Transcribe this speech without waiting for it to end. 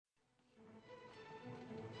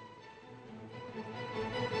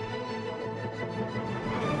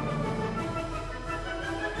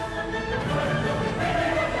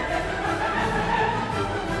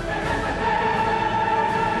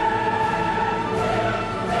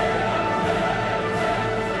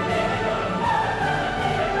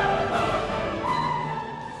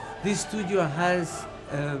This studio has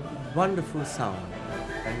a wonderful sound,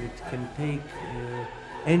 and it can take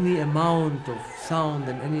any amount of sound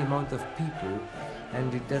and any amount of people,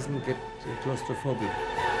 and it doesn't get claustrophobic.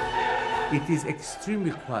 It is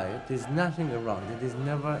extremely quiet. There's nothing around it. There's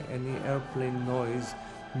never any airplane noise,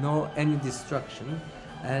 no any distraction,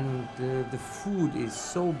 and the food is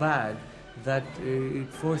so bad that it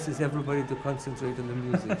forces everybody to concentrate on the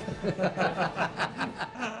music.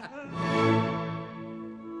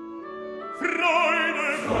 Freude,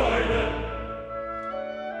 Freude,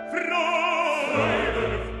 Freude,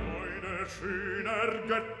 Freude, schöner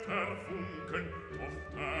Götterfunken,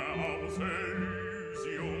 Tochter aus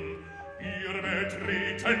Elysium. Wir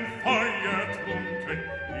betreten feuertrunken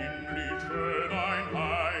in Liebe dein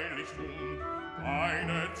Heiligtum.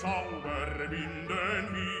 Deine Zauber binden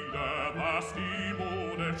wieder, was die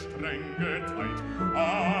Mode streng geteilt.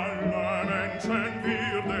 Alle Menschen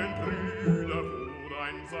werden Brüder, wo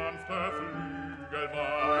dein sanfter Flügel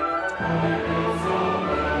weilt. Deine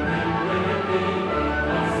Zauber binden wieder,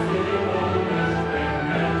 was die Mode streng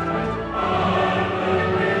geteilt. Alle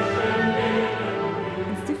Menschen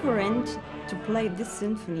werden. It's different to play these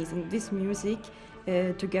symphonies and this music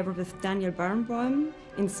together with Daniel Barenboim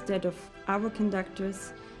instead of our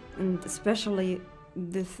conductors, and especially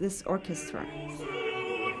this orchestra.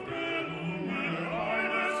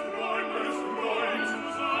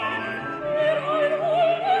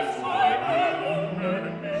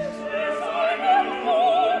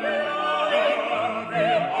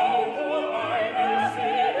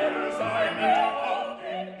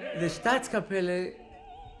 The Staatskapelle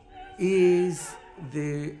is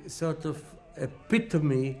the sort of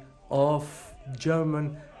epitome of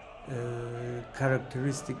German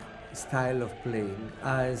characteristic style of playing,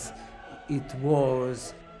 as it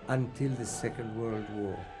was until the Second World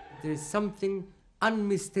War. There is something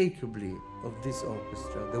unmistakably of this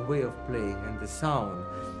orchestra, the way of playing and the sound.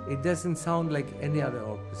 It doesn't sound like any other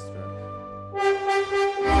orchestra.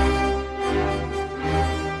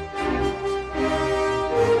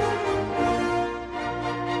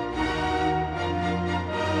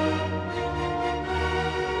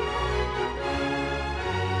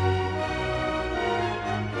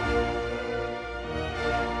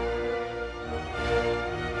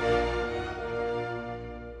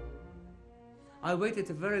 I waited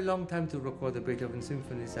a very long time to record the Beethoven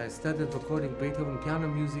Symphonies. I started recording Beethoven piano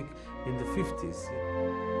music in the 50s.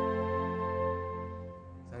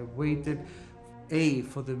 I waited,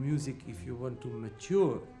 for the music, if you want to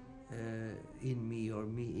mature in me or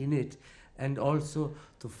me in it, and also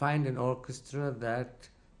to find an orchestra that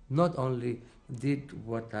not only did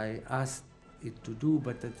what I asked it to do,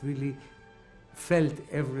 but that really felt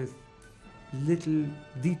every little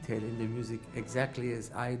detail in the music exactly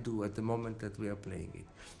as I do at the moment that we are playing it.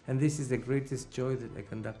 And this is the greatest joy that a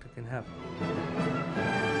conductor can have.